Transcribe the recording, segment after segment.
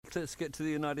Let's get to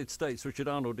the United States. Richard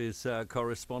Arnold is our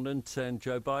correspondent, and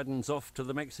Joe Biden's off to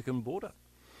the Mexican border.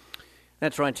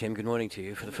 That's right, Tim. Good morning to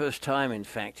you. For the first time, in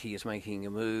fact, he is making a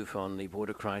move on the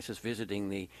border crisis, visiting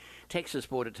the Texas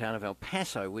border town of El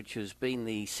Paso, which has been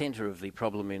the centre of the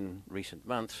problem in recent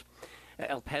months.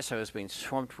 El Paso has been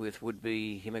swamped with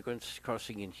would-be immigrants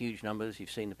crossing in huge numbers.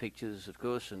 You've seen the pictures, of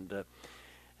course, and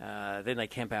then they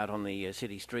camp out on the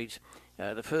city streets.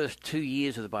 The first 2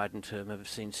 years of the Biden term have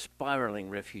seen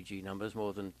spiralling refugee numbers,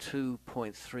 more than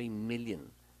 2.3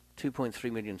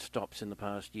 million stops in the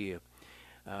past year.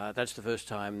 That's the first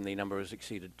time the number has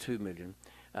exceeded 2 million.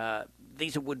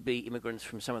 These are would-be immigrants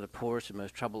from some of the poorest and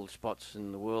most troubled spots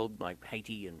in the world, like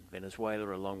Haiti and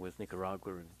Venezuela, along with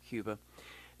Nicaragua and Cuba.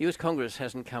 The US Congress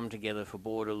hasn't come together for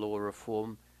border law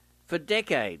reform for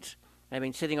decades. They've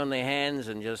been sitting on their hands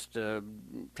and just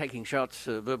taking shots,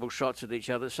 verbal shots at each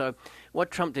other. So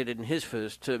what Trump did in his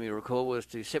first term, you recall, was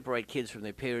to separate kids from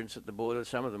their parents at the border.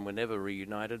 Some of them were never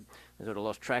reunited. They sort of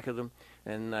lost track of them.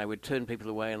 And they would turn people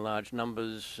away in large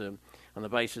numbers on the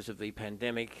basis of the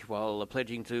pandemic while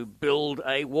pledging to build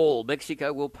a wall.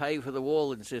 Mexico will pay for the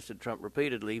wall, insisted Trump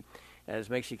repeatedly, as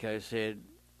Mexico said,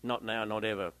 not now, not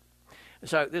ever.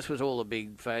 So this was all a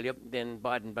big failure. Then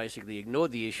Biden basically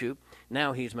ignored the issue.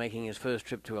 Now he's making his first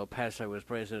trip to El Paso as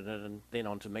president and then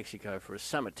on to Mexico for a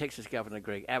summit. Texas Governor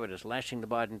Greg Abbott is lashing the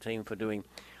Biden team for doing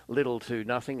little to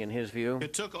nothing in his view.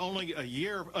 It took only a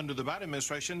year under the Biden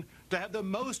administration to have the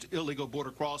most illegal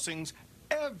border crossings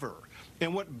ever.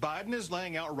 And what Biden is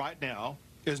laying out right now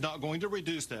is not going to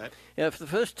reduce that. Yeah, for the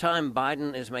first time,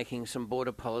 Biden is making some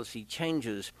border policy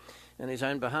changes on his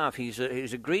own behalf. He's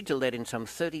agreed to let in some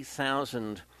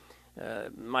 30,000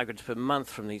 migrants per month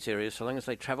from these areas, so long as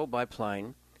they travel by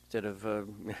plane instead of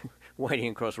wading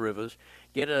across rivers,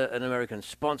 get an American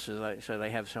sponsor so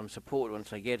they have some support once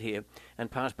they get here,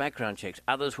 and pass background checks.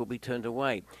 Others will be turned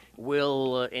away.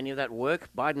 Will any of that work?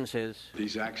 Biden says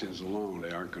these actions alone,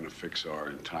 they aren't going to fix our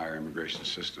entire immigration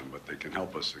system, but they can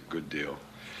help us a good deal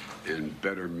in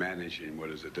better managing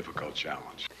what is a difficult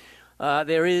challenge.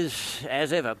 There is,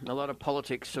 as ever, a lot of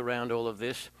politics around all of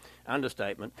this.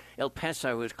 Understatement. El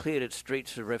Paso has cleared its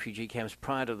streets of refugee camps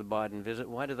prior to the Biden visit.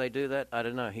 Why do they do that? I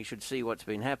don't know. He should see what's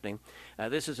been happening.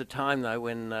 This is a time, though,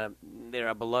 when there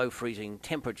are below freezing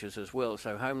temperatures as well.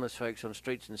 So homeless folks on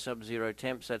streets in sub-zero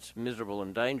temps, that's miserable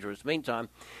and dangerous. Meantime,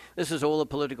 this is all a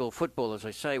political football, as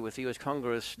I say, with the US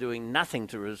Congress doing nothing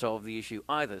to resolve the issue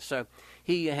either. So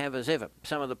here you have, as ever,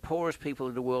 some of the poorest people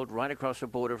in the world right across the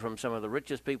border from some of the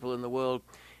richest people in the world,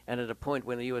 and at a point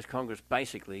when the US Congress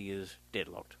basically is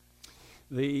deadlocked.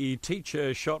 The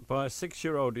teacher shot by a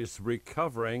 6-year-old is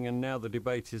recovering, and now the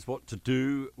debate is what to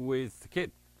do with the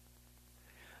kid.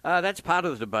 That's part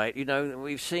of the debate. You know,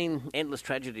 we've seen endless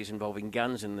tragedies involving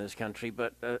guns in this country,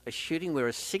 but a shooting where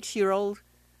a 6-year-old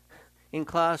in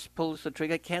class pulls the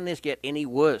trigger, can this get any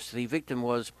worse? The victim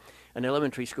was an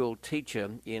elementary school teacher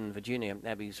in Virginia,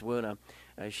 Abby Zwerner.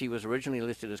 She was originally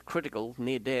listed as critical,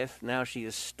 near death. Now she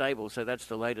is stable, so that's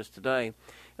the latest today.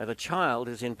 The child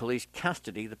is in police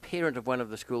custody. The parent of one of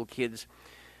the school kids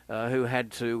who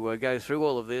had to go through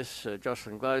all of this,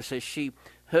 Jocelyn Glow, says she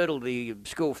hurdled the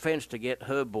school fence to get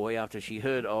her boy after she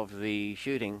heard of the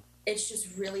shooting. It's just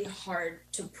really hard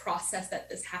to process that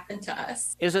this happened to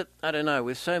us. Is it? I don't know.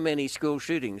 With so many school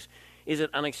shootings, is it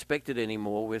unexpected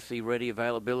anymore with the ready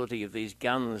availability of these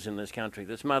guns in this country?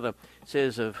 This mother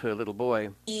says of her little boy.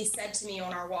 He said to me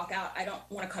on our walk out, I don't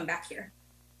want to come back here.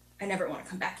 I never want to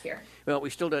come back here. Well,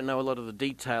 we still don't know a lot of the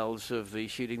details of the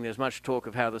shooting. There's much talk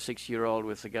of how the 6-year-old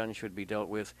with the gun should be dealt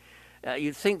with.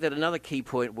 You'd think that another key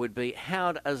point would be,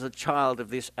 how does a child of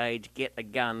this age get a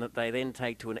gun that they then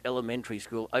take to an elementary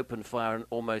school, open fire and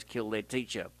almost kill their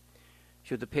teacher?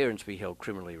 Should the parents be held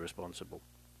criminally responsible?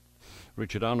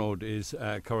 Richard Arnold is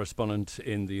our correspondent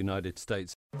in the United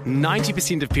States.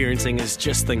 90% of parenting is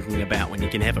just thinking about when you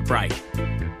can have a break.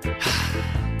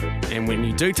 And when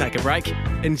you do take a break,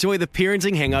 enjoy the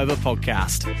Parenting Hangover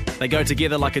podcast. They go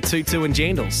together like a tutu and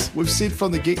jandals. We've said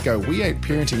from the get-go, we ain't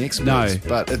parenting experts,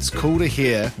 but it's cool to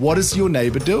hear, what is your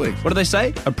neighbour doing? What do they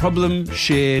say? A problem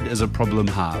shared is a problem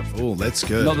halved. Oh, that's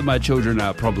good. Not that my children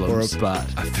are problems, but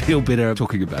I feel better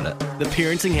talking about it. The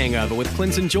Parenting Hangover with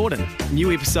Clinton Jordan.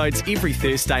 New episodes every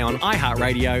Thursday on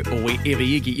iHeartRadio or wherever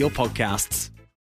you get your podcasts.